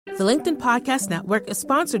The LinkedIn Podcast Network is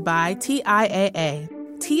sponsored by TIAA.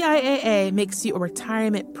 TIAA makes you a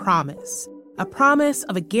retirement promise, a promise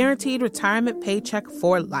of a guaranteed retirement paycheck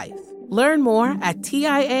for life. Learn more at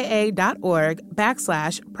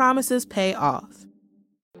TIAA.org/promises pay off.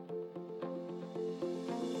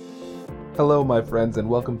 Hello, my friends, and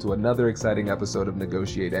welcome to another exciting episode of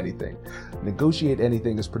Negotiate Anything. Negotiate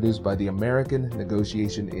Anything is produced by the American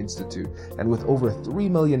Negotiation Institute, and with over 3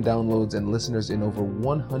 million downloads and listeners in over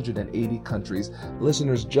 180 countries,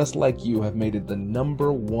 listeners just like you have made it the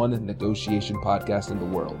 #1 negotiation podcast in the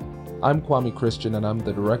world. I'm Kwame Christian, and I'm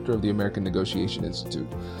the director of the American Negotiation Institute.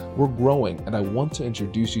 We're growing, and I want to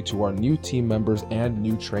introduce you to our new team members and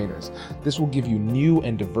new trainers. This will give you new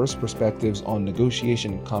and diverse perspectives on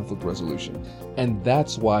negotiation and conflict resolution. And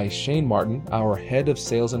that's why Shane Martin, our head of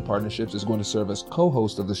sales and partnerships, is going to serve as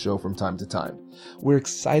co-host of the show from time to time. We're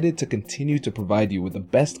excited to continue to provide you with the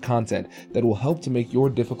best content that will help to make your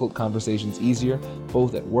difficult conversations easier,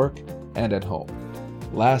 both at work and at home.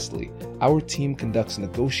 Lastly, our team conducts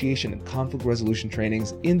negotiation and conflict resolution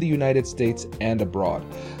trainings in the United States and abroad.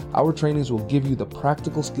 Our trainings will give you the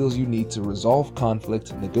practical skills you need to resolve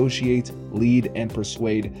conflict, negotiate, lead, and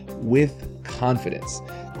persuade with confidence.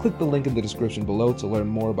 Click the link in the description below to learn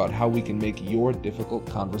more about how we can make your difficult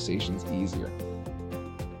conversations easier.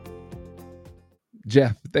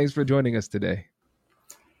 Jeff, thanks for joining us today.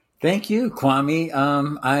 Thank you, Kwame.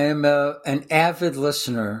 I am an avid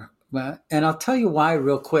listener. And I'll tell you why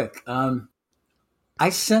real quick. I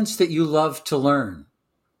sense that you love to learn.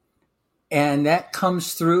 And that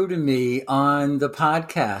comes through to me on the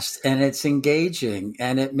podcast, and it's engaging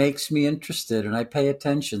and it makes me interested and I pay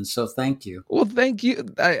attention. So thank you. Well, thank you.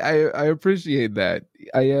 I appreciate that.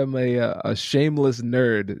 I am a shameless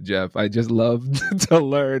nerd, Jeff. I just love to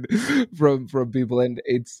learn from people. And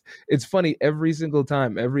it's funny every single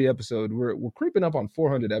time, every episode, we're creeping up on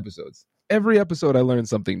 400 episodes. Every episode I learn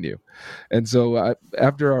something new. And so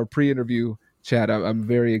after our pre-interview chat, I'm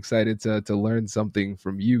very excited to learn something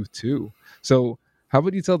from you too. So how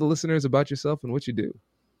about you tell the listeners about yourself and what you do?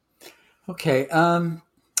 Okay.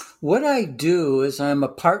 What I do is I'm a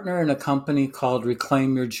partner in a company called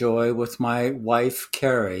Reclaim Your Joy with my wife,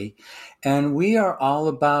 Carrie. And we are all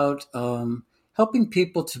about helping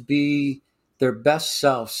people to be their best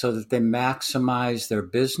self so that they maximize their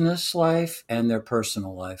business life and their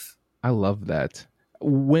personal life. I love that.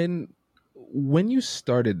 When you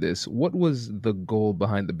started this, what was the goal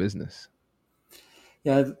behind the business?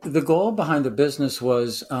 Yeah, the goal behind the business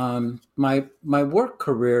was my work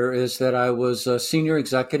career is that I was a senior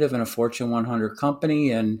executive in a Fortune 100 company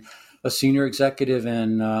and a senior executive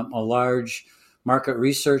in a large market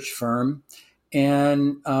research firm,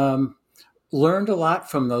 and learned a lot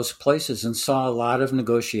from those places and saw a lot of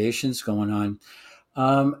negotiations going on.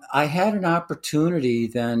 I had an opportunity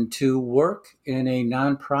then to work in a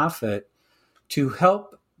nonprofit to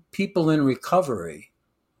help people in recovery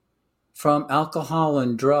from alcohol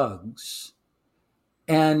and drugs,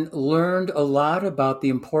 and learned a lot about the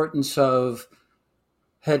importance of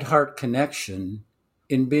head-heart connection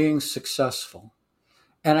in being successful.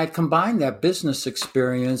 And I combined that business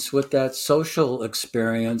experience with that social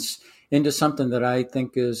experience into something that I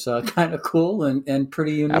think is kind of cool and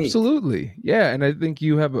pretty unique. Absolutely. Yeah. And I think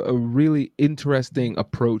you have a really interesting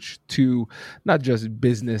approach to not just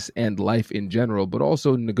business and life in general, but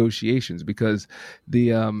also negotiations, because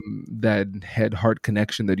the that head-heart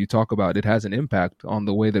connection that you talk about, it has an impact on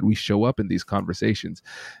the way that we show up in these conversations.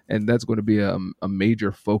 And that's going to be a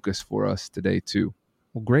major focus for us today too.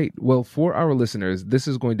 Well, great. Well, for our listeners, this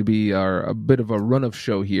is going to be a bit of a run of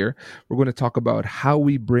show here. We're going to talk about how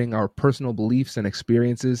we bring our personal beliefs and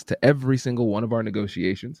experiences to every single one of our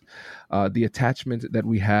negotiations, the attachment that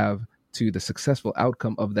we have to the successful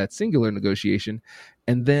outcome of that singular negotiation,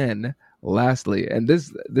 and then lastly, and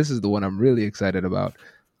this is the one I'm really excited about,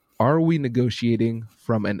 are we negotiating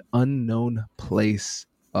from an unknown place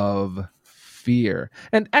of fear?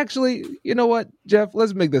 And actually, you know what, Jeff,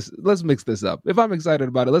 let's mix this up. If I'm excited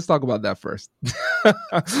about it, let's talk about that first.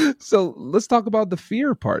 So let's talk about the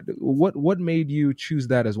fear part. What made you choose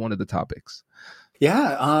that as one of the topics?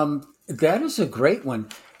 Yeah, that is a great one.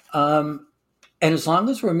 And as long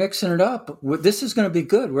as we're mixing it up, this is going to be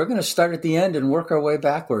good. We're going to start at the end and work our way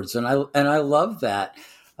backwards. And I love that.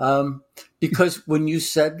 Because when you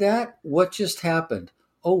said that, what just happened?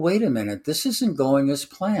 Oh, wait a minute. This isn't going as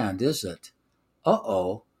planned, is it?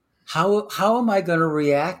 Uh-oh, how am I going to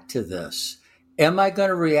react to this? Am I going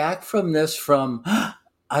to react from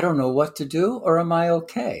I don't know what to do, or am I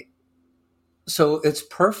okay? So it's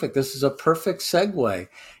perfect. This is a perfect segue,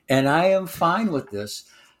 and I am fine with this.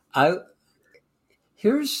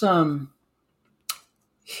 Here's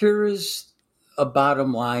here is a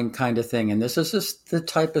bottom line kind of thing. And this is just the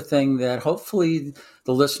type of thing that hopefully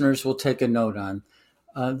the listeners will take a note on.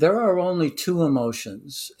 There are only two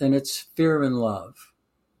emotions, and it's fear and love.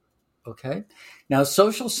 Okay. Now,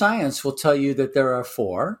 social science will tell you that there are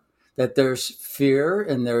four, that there's fear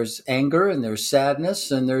and there's anger and there's sadness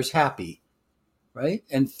and there's happy, right?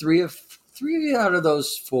 And three out of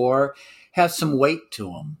those four have some weight to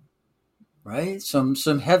them, right? Some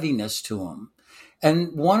heaviness to them.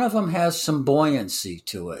 And one of them has some buoyancy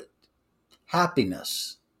to it,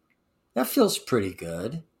 happiness. That feels pretty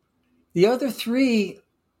good. The other three,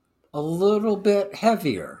 a little bit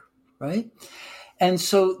heavier, right? And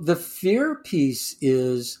so the fear piece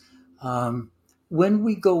is when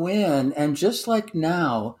we go in, and just like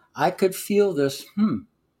now, I could feel this,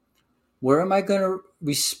 where am I going to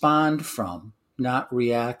respond from, not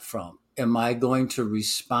react from? Am I going to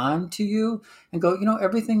respond to you and go,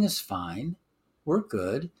 everything is fine, we're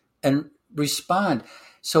good, and respond?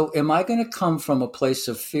 So am I going to come from a place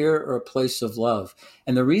of fear or a place of love?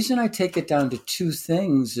 And the reason I take it down to two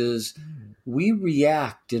things is we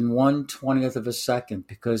react in 1/20th of a second,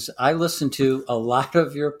 because I listen to a lot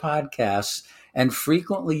of your podcasts, and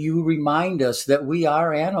frequently you remind us that we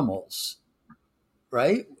are animals,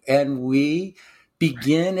 right? And we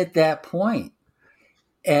begin at that point.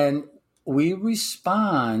 And we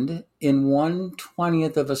respond in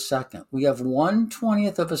 1/20th of a second. We have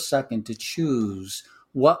 1/20th of a second to choose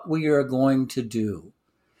what we are going to do.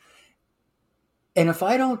 And if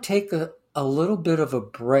I don't take a little bit of a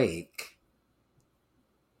break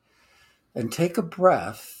and take a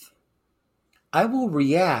breath, I will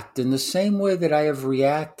react in the same way that I have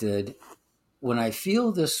reacted when I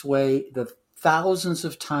feel this way the thousands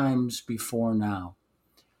of times before now.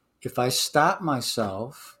 If I stop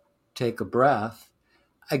myself, take a breath,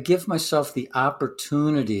 I give myself the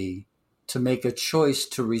opportunity to make a choice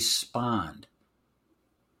to respond.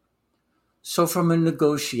 So from a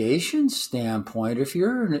negotiation standpoint, if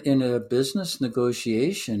you're in a business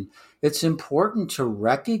negotiation, it's important to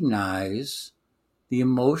recognize the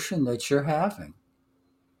emotion that you're having.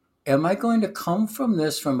 Am I going to come from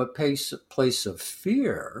this from a place of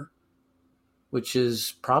fear, which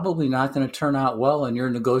is probably not going to turn out well in your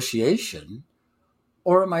negotiation?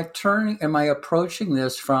 Or am I approaching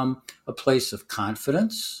this from a place of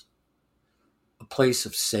confidence, a place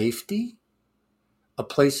of safety, a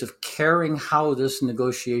place of caring how this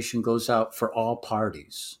negotiation goes out for all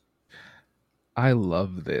parties? I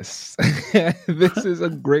love this. This is a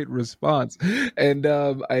great response, and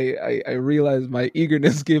I realize my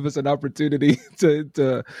eagerness gave us an opportunity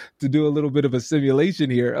to do a little bit of a simulation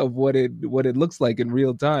here of what it looks like in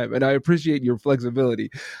real time, and I appreciate your flexibility.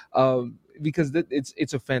 Because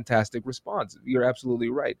it's a fantastic response. You're absolutely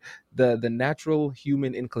right. The natural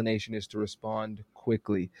human inclination is to respond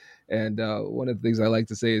quickly. And one of the things I like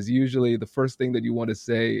to say is usually the first thing that you want to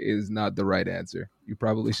say is not the right answer. You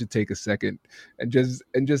probably should take a second and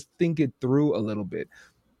just think it through a little bit.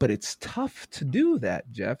 But it's tough to do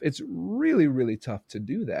that, Jeff. It's really, really tough to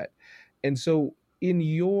do that. And so in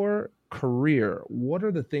your career, what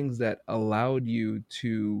are the things that allowed you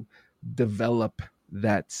to develop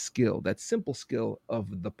that skill, that simple skill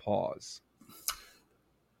of the pause?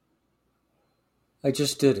 I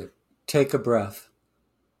just did it. Take a breath.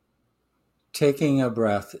 Taking a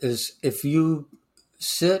breath is, if you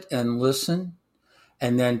sit and listen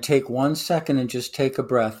and then take 1 second and just take a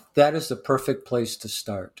breath, that is the perfect place to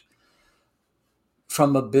start.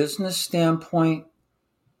 From a business standpoint,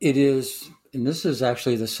 it is, and this is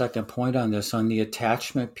actually the second point on this, on the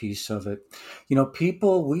attachment piece of it.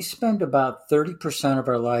 People, we spend about 30% of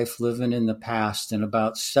our life living in the past and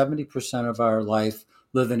about 70% of our life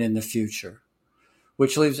living in the future,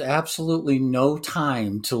 which leaves absolutely no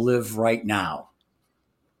time to live right now.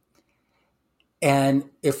 And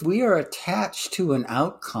if we are attached to an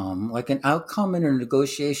outcome, like an outcome in a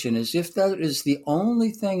negotiation, as if that is the only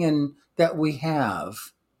thing that we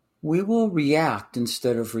have, we will react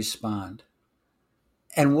instead of respond.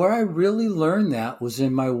 And where I really learned that was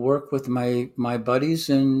in my work with my buddies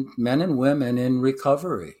and men and women in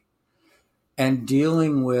recovery, and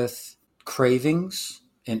dealing with cravings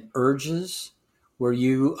and urges where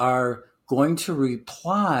you are going to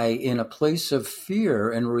reply in a place of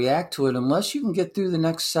fear and react to it unless you can get through the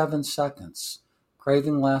next 7 seconds.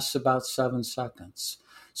 Craving lasts about 7 seconds.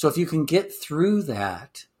 So if you can get through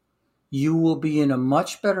that, you will be in a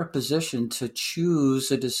much better position to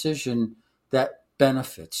choose a decision that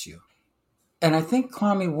benefits you. And I think,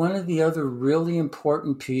 Kwame, one of the other really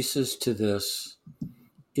important pieces to this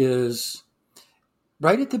is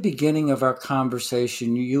right at the beginning of our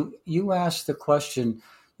conversation, you asked the question,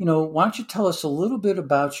 why don't you tell us a little bit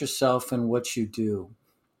about yourself and what you do?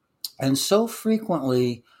 And so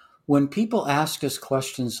frequently, when people ask us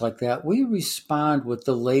questions like that, we respond with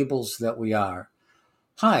the labels that we are.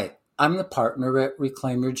 Hi, I'm the partner at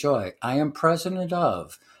Reclaim Your Joy. I am president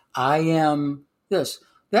of. I am this.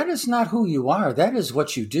 That is not who you are. That is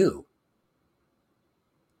what you do.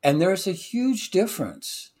 And there's a huge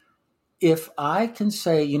difference. If I can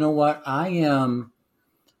say, you know what, I am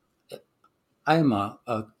a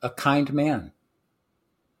kind man.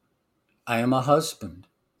 I am a husband.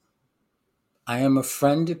 I am a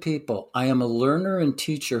friend to people. I am a learner and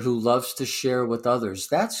teacher who loves to share with others.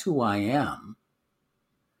 That's who I am.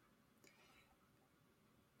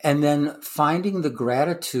 And then finding the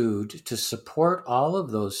gratitude to support all of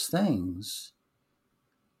those things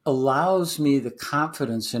allows me the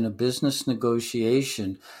confidence in a business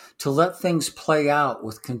negotiation to let things play out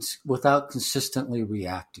without consistently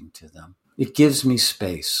reacting to them. It gives me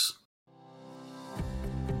space.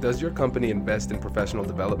 Does your company invest in professional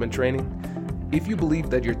development training? If you believe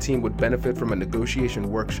that your team would benefit from a negotiation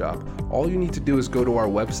workshop, all you need to do is go to our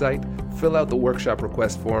website, fill out the workshop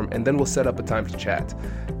request form, and then we'll set up a time to chat.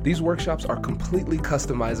 These workshops are completely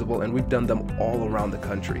customizable, and we've done them all around the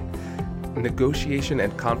country. Negotiation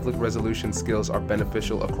and conflict resolution skills are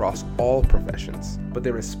beneficial across all professions, but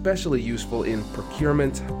they're especially useful in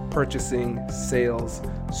procurement, purchasing, sales,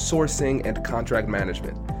 sourcing, and contract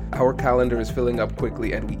management. Our calendar is filling up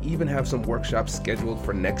quickly, and we even have some workshops scheduled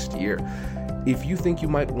for next year. If you think you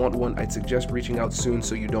might want one, I'd suggest reaching out soon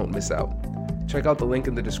so you don't miss out. Check out the link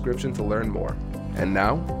in the description to learn more. And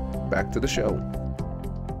now, back to the show.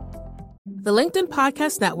 The LinkedIn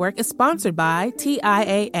Podcast Network is sponsored by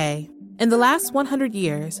TIAA. In the last 100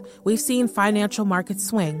 years, we've seen financial markets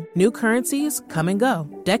swing, new currencies come and go,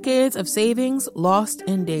 decades of savings lost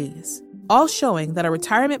in days, all showing that a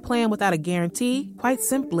retirement plan without a guarantee, quite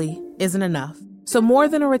simply, isn't enough. So more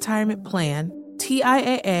than a retirement plan,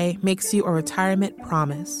 TIAA makes you a retirement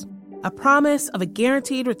promise. A promise of a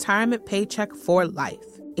guaranteed retirement paycheck for life.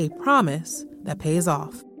 A promise that pays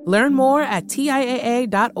off. Learn more at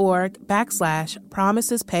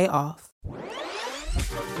TIAA.org/promisespayoff.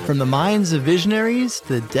 From the minds of visionaries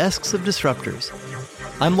to the desks of disruptors,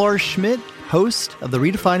 I'm Lars Schmidt, host of the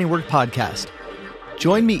Redefining Work podcast.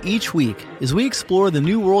 Join me each week as we explore the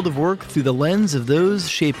new world of work through the lens of those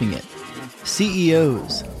shaping it.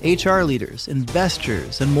 CEOs, HR leaders,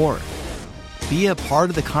 investors, and more. Be a part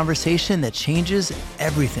of the conversation that changes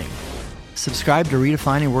everything. Subscribe to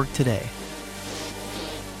Redefining Work today.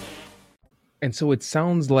 And so it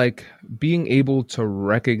sounds like being able to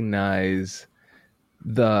recognize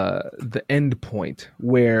the end point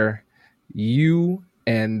where you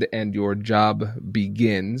and your job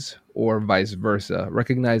begins, or vice versa,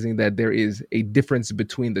 recognizing that there is a difference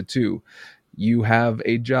between the two. You have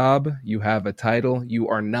a job, you have a title, you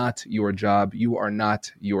are not your job, you are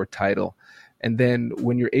not your title. And then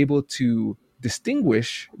when you're able to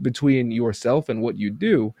distinguish between yourself and what you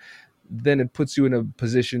do, then it puts you in a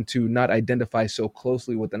position to not identify so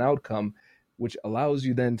closely with an outcome, which allows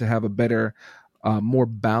you then to have a better, more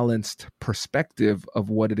balanced perspective of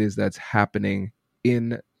what it is that's happening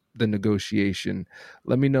in the negotiation.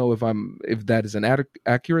 Let me know if that is an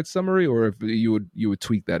accurate summary, or if you would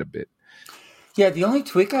tweak that a bit. Yeah, the only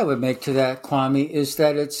tweak I would make to that, Kwame, is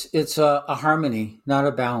that it's a harmony, not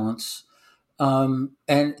a balance,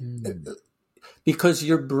 because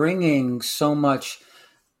you're bringing so much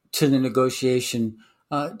to the negotiation.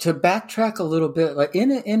 To backtrack a little bit, like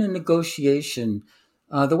in a negotiation,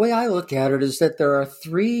 the way I look at it is that there are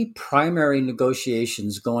three primary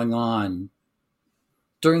negotiations going on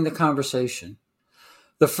during the conversation.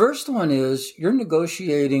 The first one is you're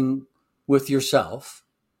negotiating with yourself.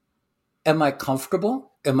 Am I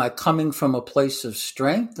comfortable? Am I coming from a place of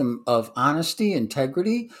strength and of honesty,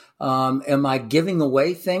 integrity? Am I giving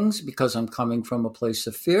away things because I'm coming from a place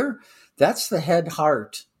of fear? That's the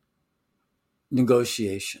head-heart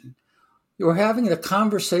negotiation. You're having a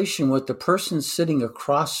conversation with the person sitting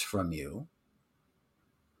across from you,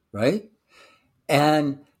 right?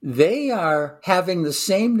 And they are having the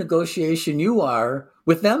same negotiation you are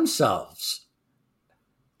with themselves.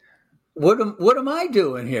 What am I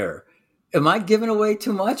doing here? Am I giving away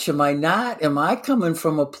too much? Am I not? Am I coming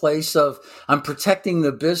from a place of I'm protecting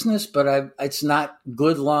the business, but it's not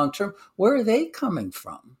good long term? Where are they coming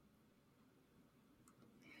from?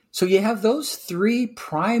 So you have those three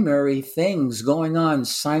primary things going on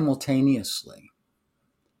simultaneously.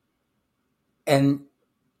 And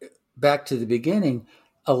back to the beginning,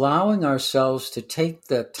 allowing ourselves to take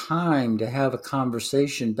the time to have a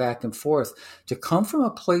conversation back and forth, to come from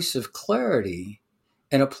a place of clarity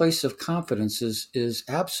and a place of confidence is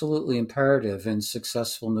absolutely imperative in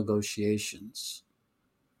successful negotiations.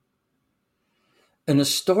 And a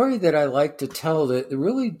story that I like to tell that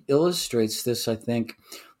really illustrates this, I think,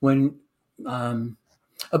 when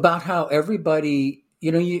about how everybody,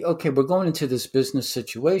 okay, we're going into this business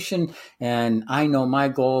situation, and I know my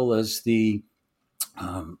goal is the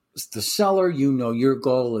seller, your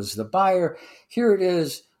goal is the buyer. Here it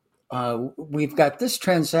is. We've got this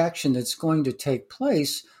transaction that's going to take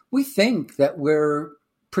place. We think that we're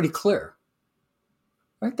pretty clear,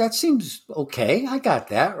 right? That seems okay. I got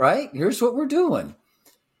that, right? Here's what we're doing.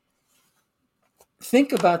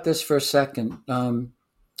 Think about this for a second. Do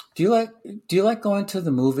you like going to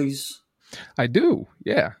the movies? I do.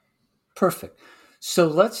 Yeah. Perfect. So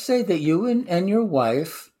let's say that you and your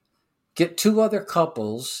wife get two other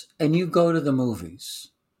couples and you go to the movies.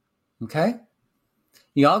 Okay?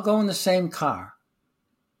 You all go in the same car.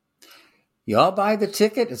 You all buy the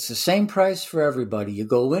ticket. It's the same price for everybody. You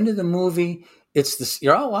go into the movie.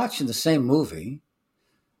 You're all watching the same movie.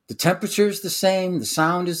 The temperature is the same. The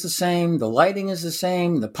sound is the same. The lighting is the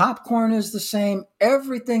same. The popcorn is the same.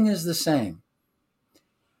 Everything is the same.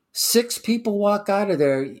 6 people walk out of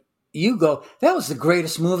there. You go, that was the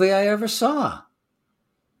greatest movie I ever saw.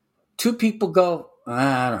 2 people go,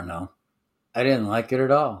 I don't know. I didn't like it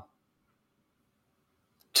at all.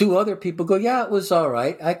 2 other people go, yeah, it was all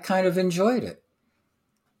right. I kind of enjoyed it.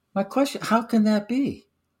 My question, how can that be?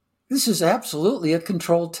 This is absolutely a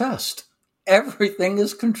controlled test. Everything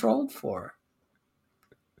is controlled for.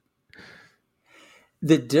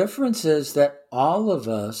 The difference is that all of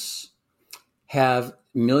us have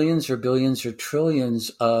millions or billions or trillions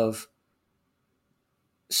of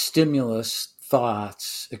stimulus,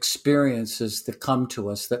 thoughts, experiences that come to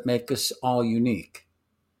us that make us all unique.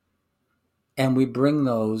 And we bring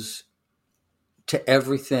those to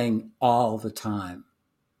everything all the time.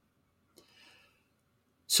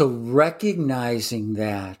 So recognizing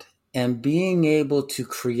that and being able to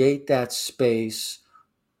create that space,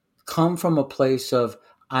 come from a place of,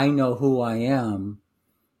 I know who I am,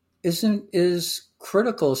 is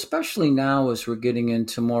critical, especially now as we're getting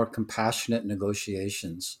into more compassionate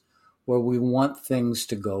negotiations where we want things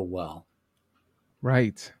to go well.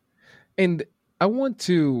 Right. And I want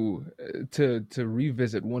to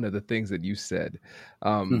revisit one of the things that you said,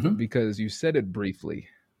 because you said it briefly,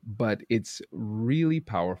 but it's really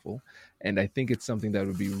powerful. And I think it's something that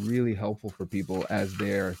would be really helpful for people as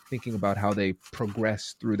they're thinking about how they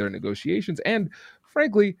progress through their negotiations and,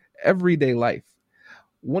 frankly, everyday life.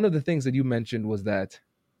 One of the things that you mentioned was that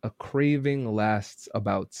a craving lasts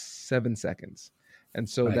about 7 seconds. And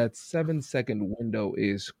so that 7-second window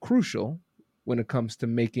is crucial when it comes to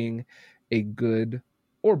making a good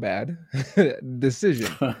or bad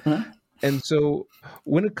decision. And so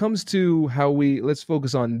when it comes to let's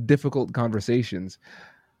focus on difficult conversations,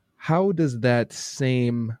 how does that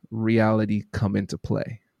same reality come into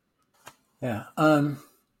play? Yeah. The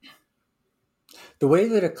way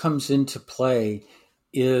that it comes into play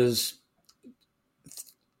is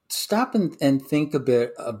stop and think a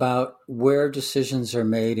bit about where decisions are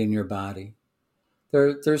made in your body.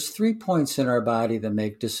 There's 3 points in our body that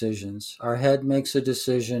make decisions. Our head makes a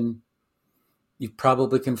decision. You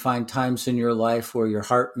probably can find times in your life where your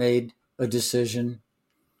heart made a decision.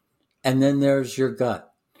 And then there's your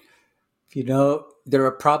gut. There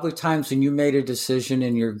are probably times when you made a decision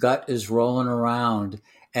and your gut is rolling around.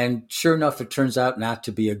 And sure enough, it turns out not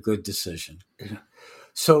to be a good decision.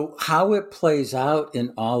 So how it plays out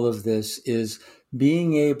in all of this is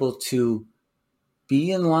being able to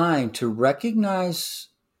be in line to recognize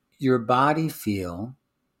your body feel,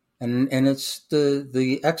 and it's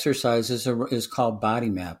the exercise is called body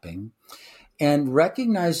mapping, and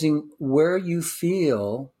recognizing where you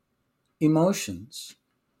feel emotions.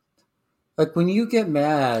 Like when you get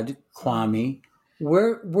mad, Kwame,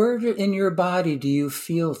 where in your body do you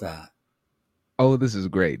feel that? Oh, this is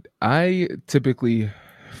great. I typically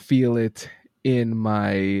feel it in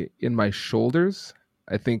my shoulders.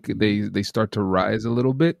 I think they start to rise a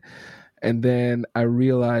little bit. And then I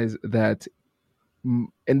realize that,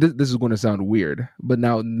 and this is going to sound weird, but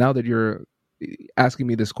now that you're asking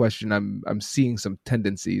me this question, I'm seeing some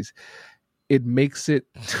tendencies. It makes it,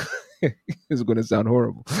 this is going to sound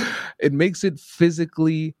horrible. It makes it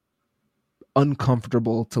physically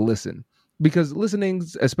uncomfortable to listen. Because listening,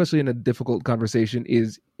 especially in a difficult conversation,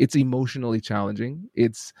 it's emotionally challenging.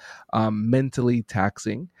 It's mentally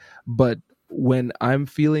taxing. But when I'm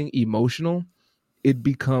feeling emotional, it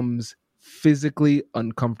becomes physically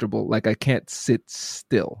uncomfortable. Like I can't sit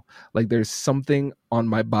still. Like there's something on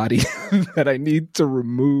my body that I need to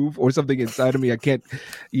remove, or something inside of me I can't.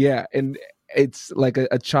 Yeah, and it's like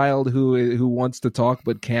a child who wants to talk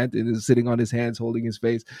but can't, and is sitting on his hands holding his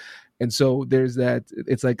face. And so there's that,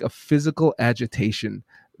 it's like a physical agitation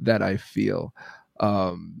that I feel.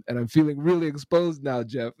 And I'm feeling really exposed now,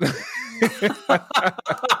 Jeff.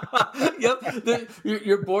 Yep,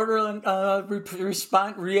 you're borderline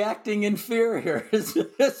reacting in fear here. This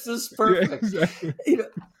is perfect. Yeah, exactly.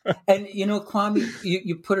 And Kwame,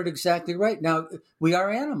 you put it exactly right. Now, we are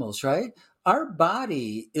animals, right? Our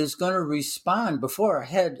body is going to respond before our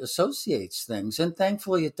head associates things, and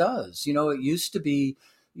thankfully it does. It used to be,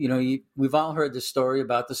 we've all heard the story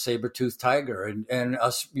about the saber-toothed tiger and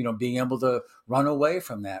us, being able to run away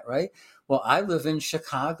from that, right? Well, I live in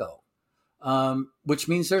Chicago, which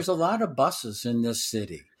means there's a lot of buses in this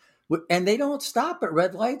city, and they don't stop at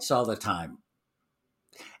red lights all the time.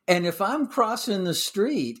 And if I'm crossing the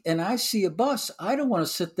street and I see a bus, I don't want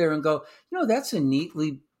to sit there and go, that's a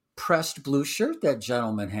neatly pressed blue shirt that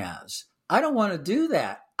gentleman has. I don't want to do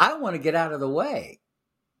that. I want to get out of the way,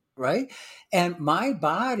 right? And my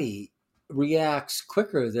body reacts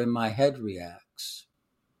quicker than my head reacts.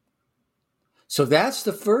 So that's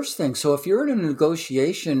the first thing. So if you're in a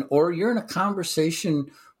negotiation or you're in a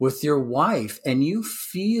conversation with your wife and you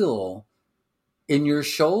feel in your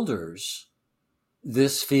shoulders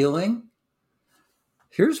this feeling,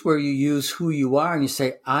 here's where you use who you are and you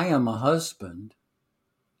say, I am a husband.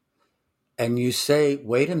 And you say,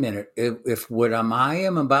 wait a minute, if what I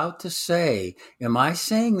am about to say, am I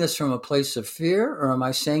saying this from a place of fear or am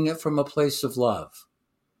I saying it from a place of love?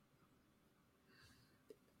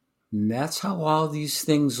 And that's how all these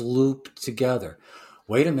things loop together.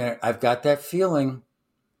 Wait a minute, I've got that feeling.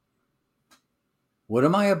 What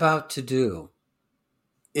am I about to do?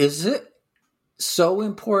 Is it so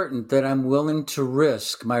important that I'm willing to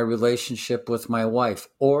risk my relationship with my wife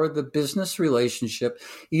or the business relationship,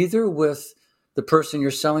 either with the person you're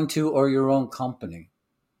selling to or your own company?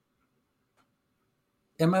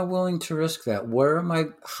 Am I willing to risk that?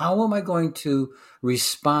 How am I going to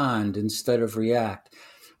respond instead of react?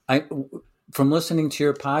 From listening to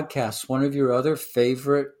your podcast, one of your other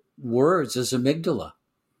favorite words is amygdala,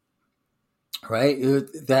 right?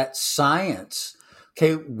 That science.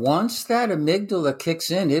 Okay, once that amygdala kicks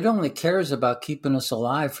in, it only cares about keeping us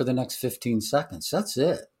alive for the next 15 seconds. That's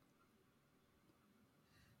it.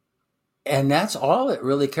 And that's all it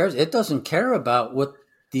really cares. It doesn't care about what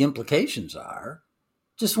the implications are.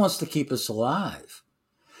 It just wants to keep us alive.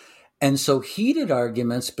 And so heated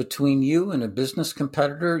arguments between you and a business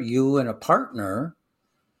competitor, you and a partner,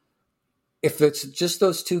 if it's just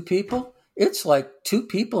those two people, it's like two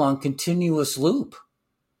people on continuous loop.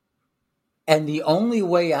 And the only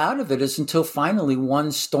way out of it is until finally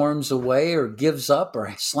one storms away or gives up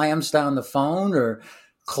or slams down the phone or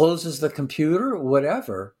closes the computer or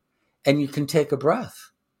whatever, and you can take a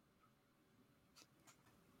breath.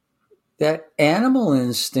 That animal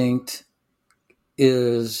instinct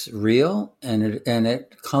is real and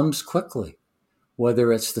it comes quickly,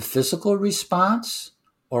 whether it's the physical response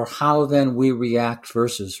or how then we react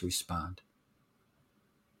versus respond.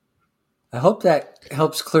 I hope that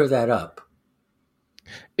helps clear that up.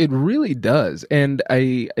 It really does. And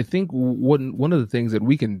I think one of the things that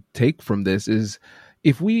we can take from this is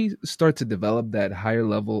if we start to develop that higher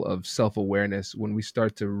level of self-awareness, when we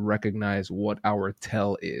start to recognize what our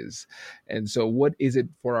tell is. And so what is it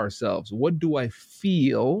for ourselves? What do I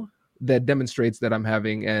feel that demonstrates that I'm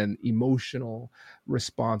having an emotional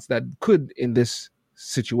response that could, in this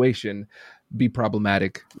situation, be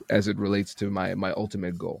problematic as it relates to my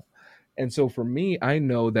ultimate goal? And so for me, I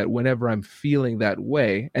know that whenever I'm feeling that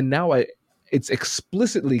way, and now it's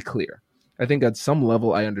explicitly clear. I think at some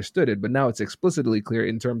level I understood it, but now it's explicitly clear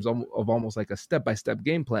in terms of almost like a step-by-step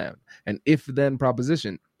game plan, an if-then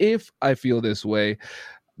proposition. If I feel this way,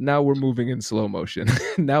 now we're moving in slow motion.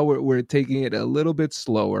 Now we're taking it a little bit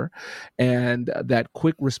slower. And that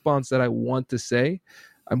quick response that I want to say,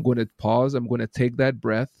 I'm going to pause, I'm going to take that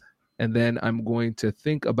breath, and then I'm going to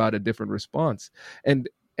think about a different response.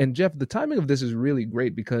 And Jeff, the timing of this is really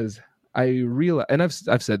great because I realize, and I've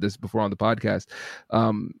said this before on the podcast,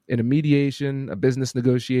 in a mediation, a business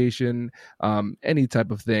negotiation, any type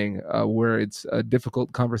of thing where it's a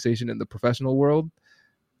difficult conversation in the professional world,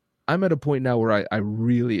 I'm at a point now where I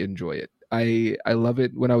really enjoy it. I love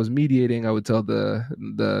it. When I was mediating, I would tell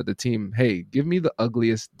the team, hey, give me the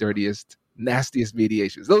ugliest, dirtiest, nastiest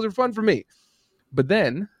mediations. Those are fun for me. But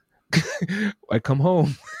then I come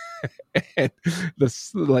home. And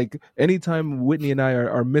anytime Whitney and I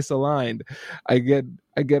are misaligned, I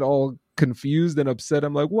get all confused and upset.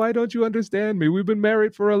 I'm like, why don't you understand me? We've been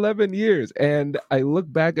married for 11 years. And I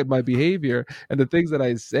look back at my behavior and the things that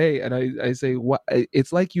I say, and I say, what?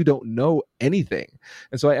 It's like you don't know anything.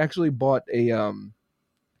 And so I actually bought a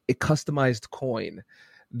customized coin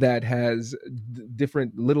that has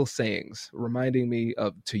different little sayings reminding me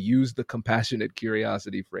of to use the compassionate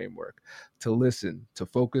curiosity framework, to listen, to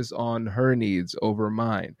focus on her needs over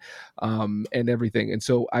mine, and everything. And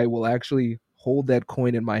so I will actually hold that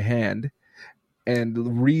coin in my hand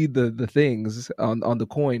and read the things on the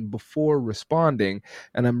coin before responding.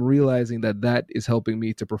 And I'm realizing that that is helping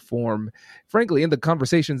me to perform, frankly, in the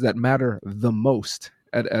conversations that matter the most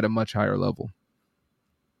at a much higher level.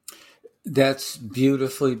 That's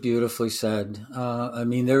beautifully, beautifully said. I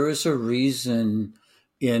mean, there is a reason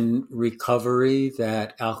in recovery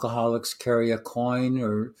that alcoholics carry a coin,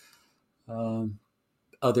 or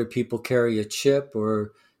other people carry a chip,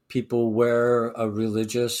 or people wear a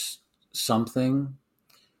religious something.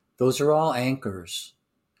 Those are all anchors.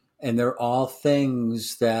 And they're all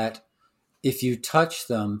things that if you touch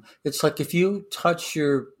them, it's like if you touch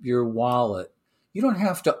your wallet, you don't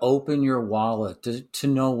have to open your wallet to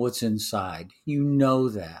know what's inside. You know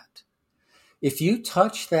that. If you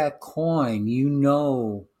touch that coin, you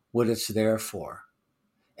know what it's there for.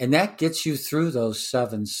 And that gets you through those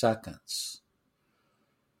 7 seconds.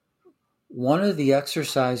 One of the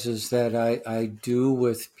exercises that I do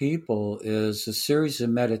with people is a series of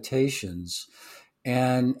meditations.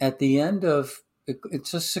 And at the end of,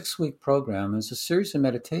 it's a 6-week program, it's a series of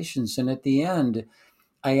meditations. And at the end,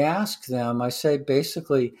 I ask them, I say,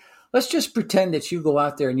 basically, let's just pretend that you go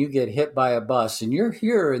out there and you get hit by a bus and you're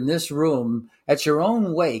here in this room at your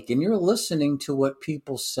own wake and you're listening to what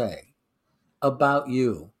people say about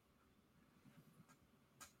you.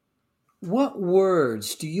 What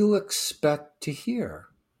words do you expect to hear?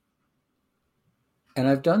 And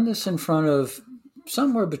I've done this in front of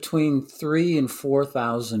somewhere between 3,000 and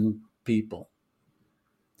 4,000 people.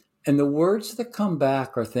 And the words that come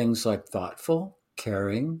back are things like thoughtful,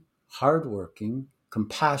 caring, hardworking,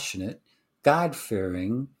 compassionate,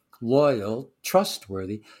 God-fearing, loyal,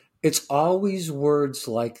 trustworthy. It's always words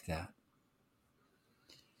like that.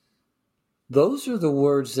 Those are the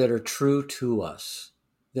words that are true to us,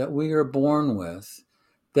 that we are born with,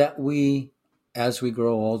 that we, as we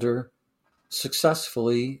grow older,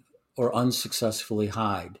 successfully or unsuccessfully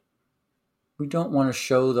hide. We don't want to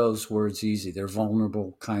show those words easy. They're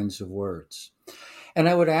vulnerable kinds of words. And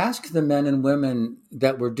I would ask the men and women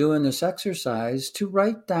that were doing this exercise to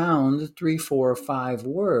write down the 3, 4, or 5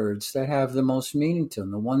 words that have the most meaning to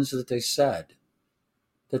them, the ones that they said,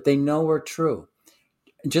 that they know are true.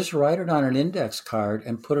 And just write it on an index card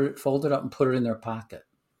and fold it up and put it in their pocket.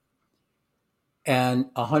 And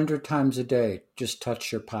 100 times a day, just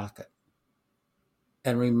touch your pocket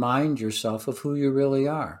and remind yourself of who you really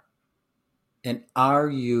are. And are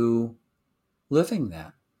you living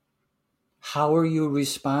that? How are you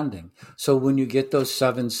responding? So when you get those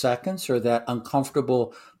 7 seconds or that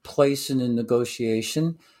uncomfortable place in a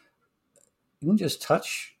negotiation, you can just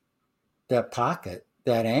touch that pocket,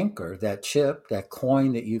 that anchor, that chip, that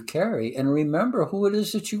coin that you carry, and remember who it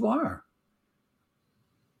is that you are.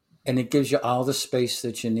 And it gives you all the space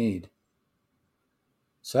that you need.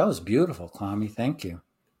 So that was beautiful, Kwame. Thank you.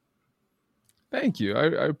 Thank you.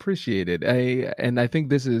 I appreciate it. And I think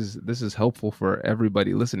this is helpful for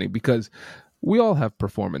everybody listening, because we all have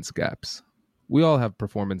performance gaps. We all have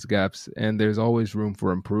performance gaps, and there's always room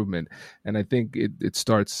for improvement. And I think it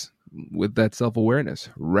starts with that self-awareness,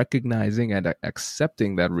 recognizing and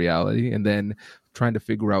accepting that reality, and then trying to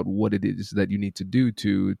figure out what it is that you need to do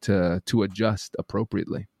to adjust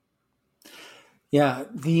appropriately. Yeah,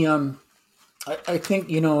 I think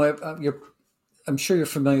I'm sure you're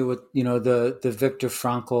familiar with the Viktor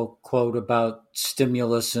Frankl quote about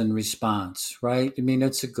stimulus and response, right? I mean,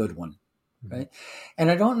 it's a good one, right?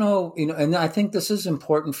 And I don't know, and I think this is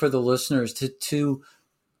important for the listeners to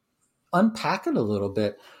unpack it a little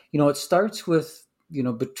bit. It starts with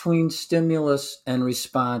between stimulus and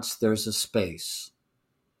response, there's a space.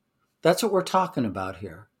 That's what we're talking about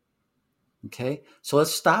here. Okay, so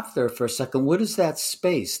let's stop there for a second. What is that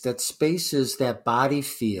space? That space is that body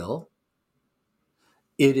feel.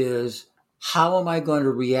 It is, how am I going to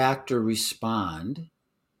react or respond?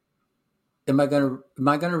 Am I going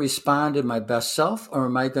to respond in my best self, or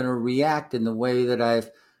am I going to react in the way that I've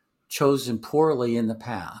chosen poorly in the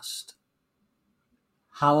past?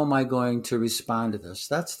 How am I going to respond to this?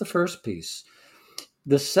 That's the first piece.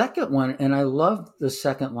 The second one, and I love the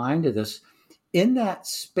second line to this, in that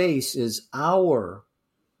space is our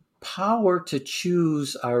power to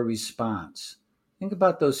choose our response. Think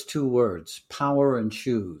about those 2 words, power and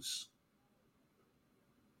choose.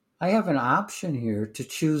 I have an option here to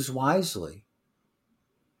choose wisely.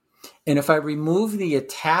 And if I remove the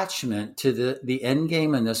attachment to the end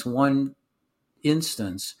game in this one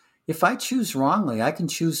instance, if I choose wrongly, I can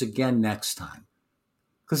choose again next time.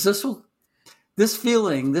 Because this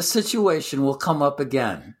feeling, this situation will come up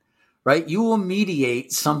again, right? You will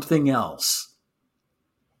mediate something else.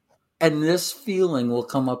 And this feeling will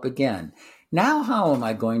come up again. Now, how am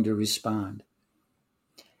I going to respond?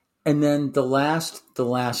 And then the last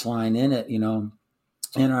line in it, in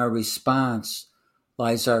our response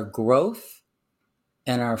lies our growth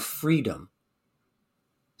and our freedom.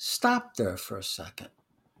 Stop there for a second.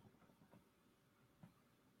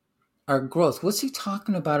 Our growth. What's he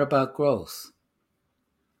talking about growth?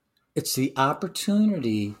 It's the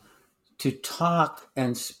opportunity to talk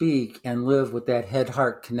and speak and live with that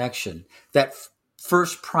head-heart connection, that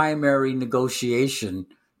first primary negotiation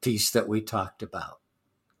piece that we talked about,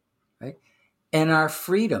 right? And our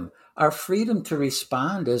freedom to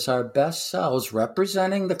respond as our best selves,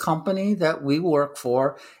 representing the company that we work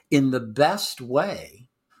for in the best way,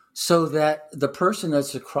 so that the person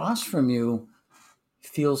that's across from you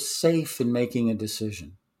feels safe in making a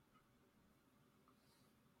decision.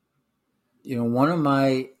 One of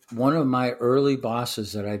my early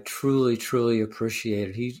bosses that I truly, truly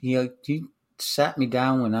appreciated, he sat me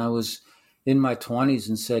down when I was in my 20s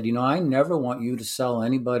and said, I never want you to sell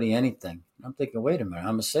anybody anything. I'm thinking, wait a minute,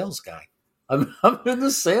 I'm a sales guy. I'm in the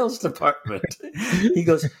sales department. He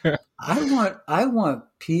goes, I want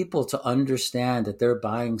people to understand that they're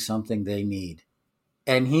buying something they need.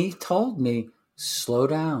 And he told me, slow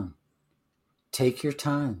down, take your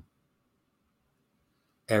time.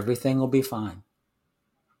 Everything will be fine.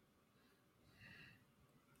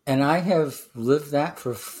 And I have lived that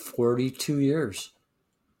for 42 years.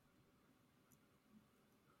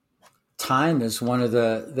 Time is one of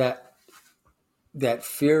that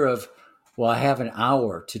fear of, well, I have an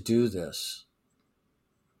hour to do this.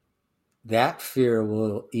 That fear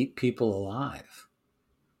will eat people alive.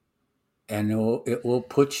 And it will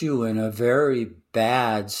put you in a very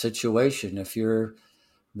bad situation if you're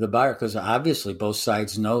the buyer, because obviously both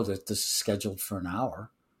sides know that this is scheduled for an hour.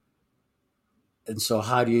 And so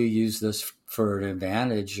how do you use this for an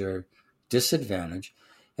advantage or disadvantage?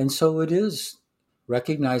 And so it is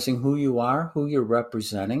recognizing who you are, who you're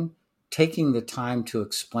representing, taking the time to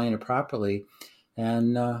explain it properly,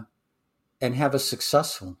 and have a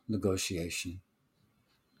successful negotiation.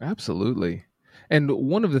 Absolutely. And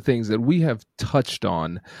one of the things that we have touched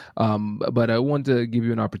on, but I want to give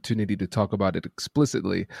you an opportunity to talk about it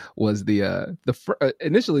explicitly, was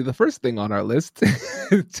initially the first thing on our list,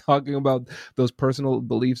 talking about those personal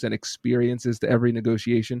beliefs and experiences to every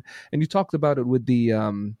negotiation. And you talked about it with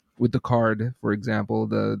the card, for example,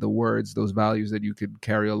 the words, those values that you could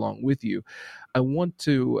carry along with you. I want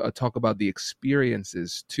to talk about the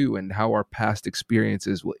experiences too, and how our past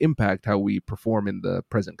experiences will impact how we perform in the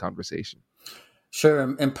present conversation. Sure,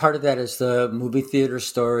 and part of that is the movie theater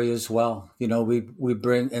story as well. We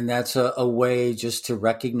bring, and that's a way just to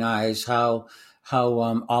recognize how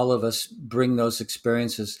all of us bring those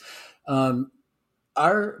experiences. By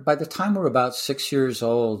the time we're about 6 years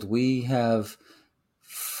old, we have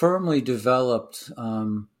firmly developed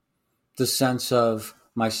the sense of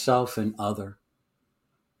myself and other,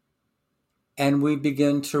 and we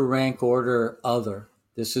begin to rank order other.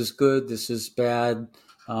 This is good. This is bad.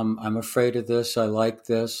 I'm afraid of this. I like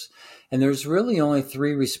this. And there's really only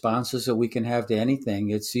 3 responses that we can have to anything.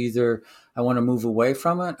 It's either I want to move away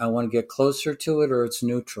from it, I want to get closer to it, or it's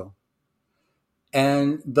neutral.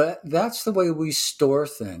 And that's the way we store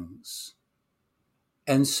things.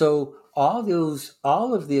 And so all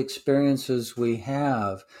of the experiences we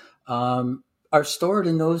have are stored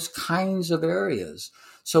in those kinds of areas.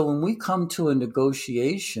 So when we come to a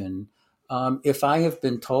negotiation, if I have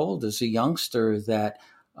been told as a youngster that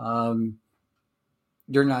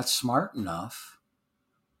you're not smart enough,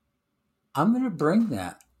 I'm going to bring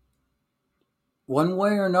that one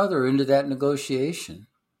way or another into that negotiation.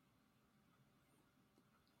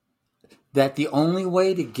 That the only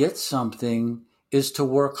way to get something is to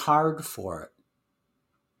work hard for it.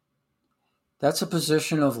 That's a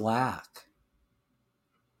position of lack.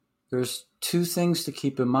 There's 2 things to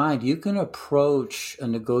keep in mind. You can approach a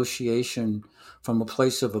negotiation from a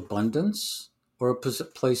place of abundance or a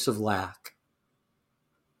place of lack.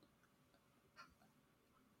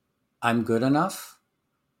 I'm good enough.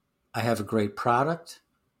 I have a great product.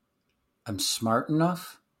 I'm smart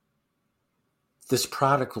enough. This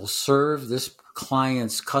product will serve this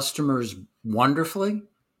client's customers wonderfully.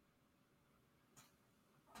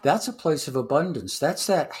 That's a place of abundance. That's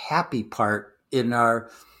that happy part in our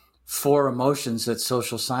four emotions that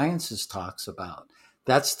social sciences talks about.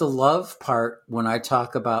 That's the love part when I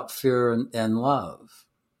talk about fear and love.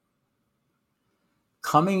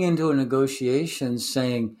 Coming into a negotiation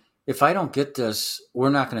saying, if I don't get this,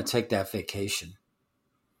 we're not going to take that vacation.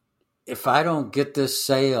 If I don't get this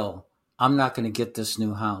sale, I'm not going to get this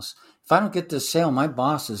new house. If I don't get this sale, my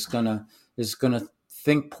boss is going to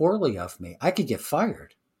think poorly of me. I could get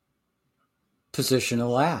fired. Position of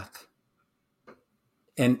lack.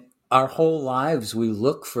 And our whole lives, we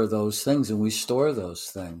look for those things and we store those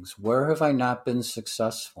things. Where have I not been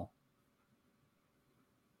successful?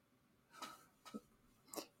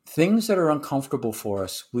 Things that are uncomfortable for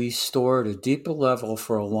us, we store at a deeper level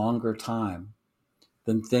for a longer time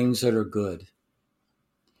than things that are good.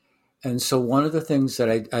 And so one of the things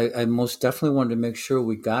that I most definitely wanted to make sure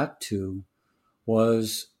we got to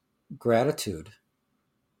was gratitude.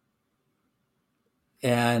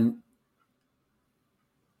 And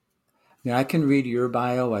I can read your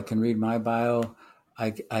bio, I can read my bio,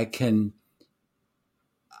 I can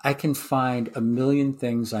find a million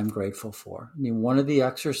things I'm grateful for. I mean, one of the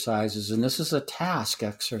exercises, and this is a task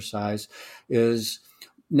exercise, is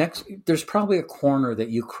there's probably a corner that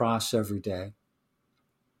you cross every day.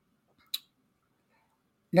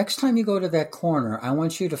 Next time you go to that corner, I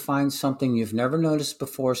want you to find something you've never noticed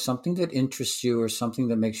before, something that interests you or something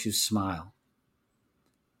that makes you smile.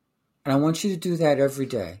 And I want you to do that every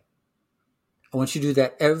day. I want you to do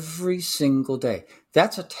that every single day.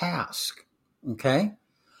 That's a task, okay?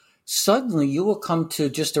 Suddenly you will come to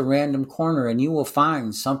just a random corner and you will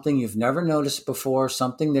find something you've never noticed before,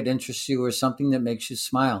 something that interests you or something that makes you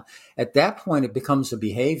smile. At that point, it becomes a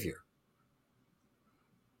behavior.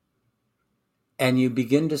 And you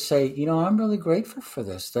begin to say, I'm really grateful for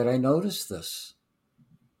this, that I noticed this.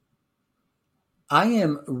 I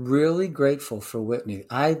am really grateful for Whitney.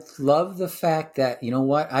 I love the fact that,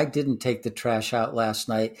 I didn't take the trash out last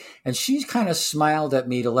night. And she kind of smiled at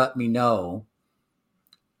me to let me know.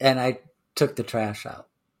 And I took the trash out.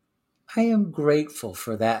 I am grateful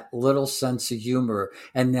for that little sense of humor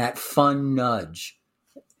and that fun nudge.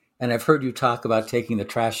 And I've heard you talk about taking the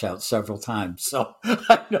trash out several times. So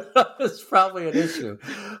I know that's probably an issue.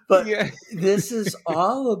 But This is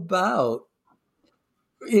all about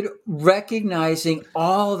recognizing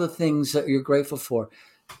all the things that you're grateful for.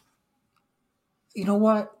 You know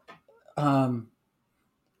what?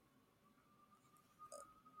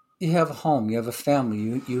 You have a home, you have a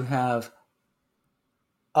family, you have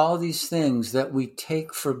all these things that we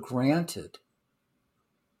take for granted.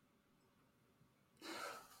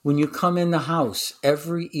 When you come in the house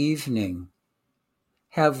every evening,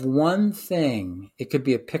 have one thing. It could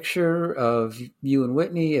be a picture of you and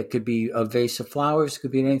Whitney. It could be a vase of flowers. It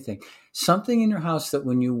could be anything. Something in your house that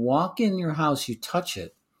when you walk in your house, you touch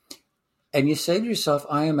it and you say to yourself,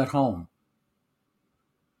 I am at home.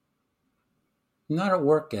 I'm not at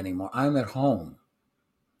work anymore. I'm at home.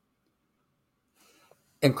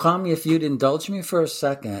 And Kwame, if you'd indulge me for a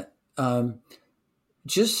second,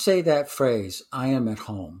 just say that phrase, I am at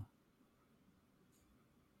home.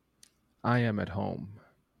 I am at home.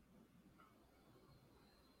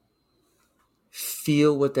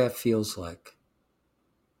 Feel what that feels like.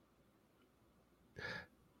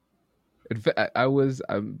 In fact,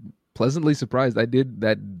 I'm pleasantly surprised.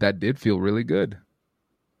 That did feel really good.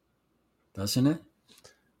 Doesn't it?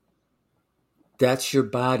 That's your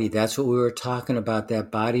body. That's what we were talking about, that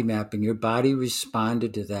body mapping. Your body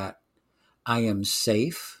responded to that. I am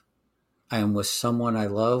safe. I am with someone I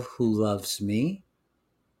love who loves me.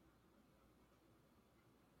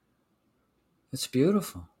 It's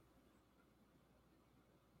beautiful.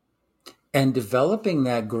 And developing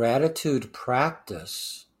that gratitude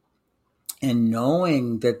practice and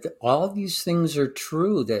knowing that all these things are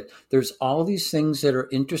true, that there's all these things that are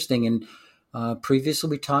interesting. And previously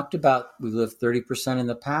we talked about we live 30% in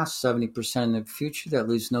the past, 70% in the future. That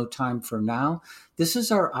leaves no time for now. This is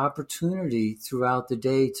our opportunity throughout the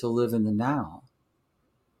day to live in the now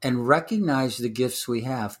and recognize the gifts we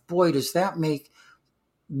have. Boy, does that make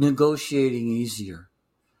negotiating easier.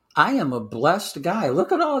 I am a blessed guy.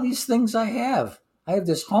 Look at all these things I have. I have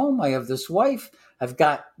this home. I have this wife. I've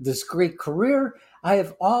got this great career. I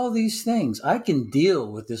have all these things. I can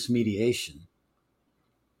deal with this mediation.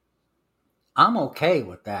 I'm okay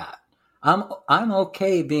with that. I'm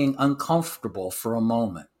okay being uncomfortable for a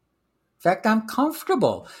moment. In fact, I'm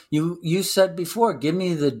comfortable. You said before, give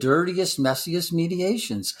me the dirtiest, messiest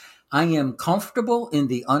mediations. I am comfortable in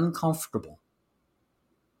the uncomfortable.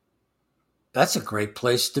 That's a great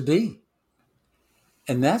place to be.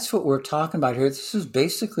 And that's what we're talking about here. This is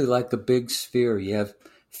basically like a big sphere. You have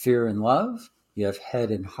fear and love. You have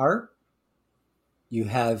head and heart. You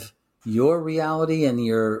have your reality and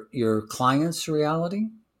your client's reality,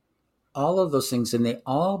 all of those things, and they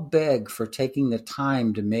all beg for taking the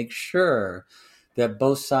time to make sure that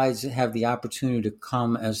both sides have the opportunity to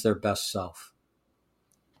come as their best self.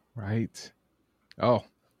 Right. Oh,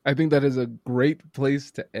 I think that is a great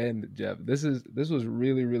place to end, Jeff. This was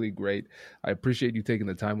really, really great. I appreciate you taking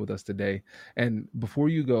the time with us today. And before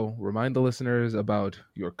you go, remind the listeners about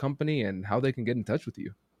your company and how they can get in touch with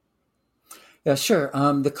you. Yeah, sure.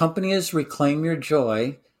 The company is Reclaim Your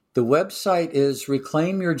Joy. The website is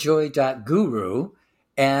reclaimyourjoy.guru,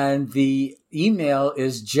 and the email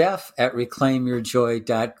is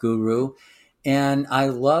jeff@reclaimyourjoy.guru. And I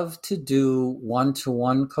love to do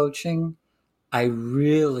one-to-one coaching. I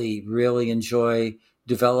really, really enjoy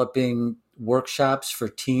developing workshops for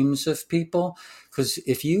teams of people, because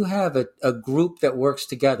if you have a group that works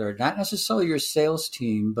together, not necessarily your sales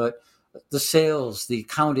team, but the sales, the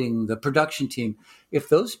accounting, the production team, if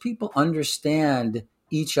those people understand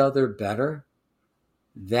each other better,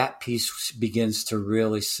 that piece begins to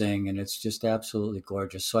really sing, and it's just absolutely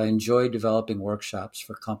gorgeous. So I enjoy developing workshops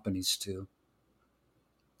for companies too.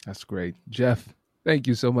 That's great. Jeff, thank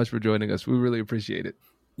you so much for joining us. We really appreciate it.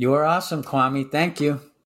 You are awesome, Kwame. Thank you.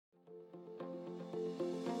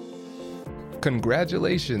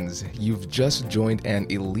 Congratulations! You've just joined an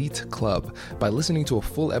elite club. By listening to a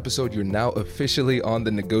full episode, you're now officially on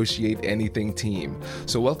the Negotiate Anything team.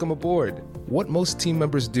 So welcome aboard. What most team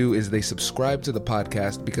members do is they subscribe to the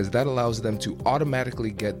podcast because that allows them to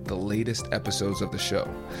automatically get the latest episodes of the show.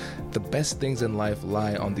 The best things in life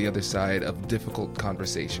lie on the other side of difficult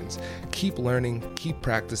conversations. Keep learning, keep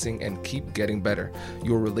practicing, and keep getting better.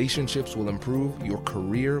 Your relationships will improve, your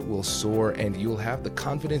career will soar, and you'll have the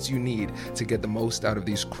confidence you need to get the most out of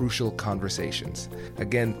these crucial conversations.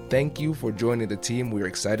 Again, thank you for joining the team. We're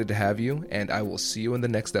excited to have you, and I will see you in the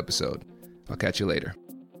next episode. I'll catch you later.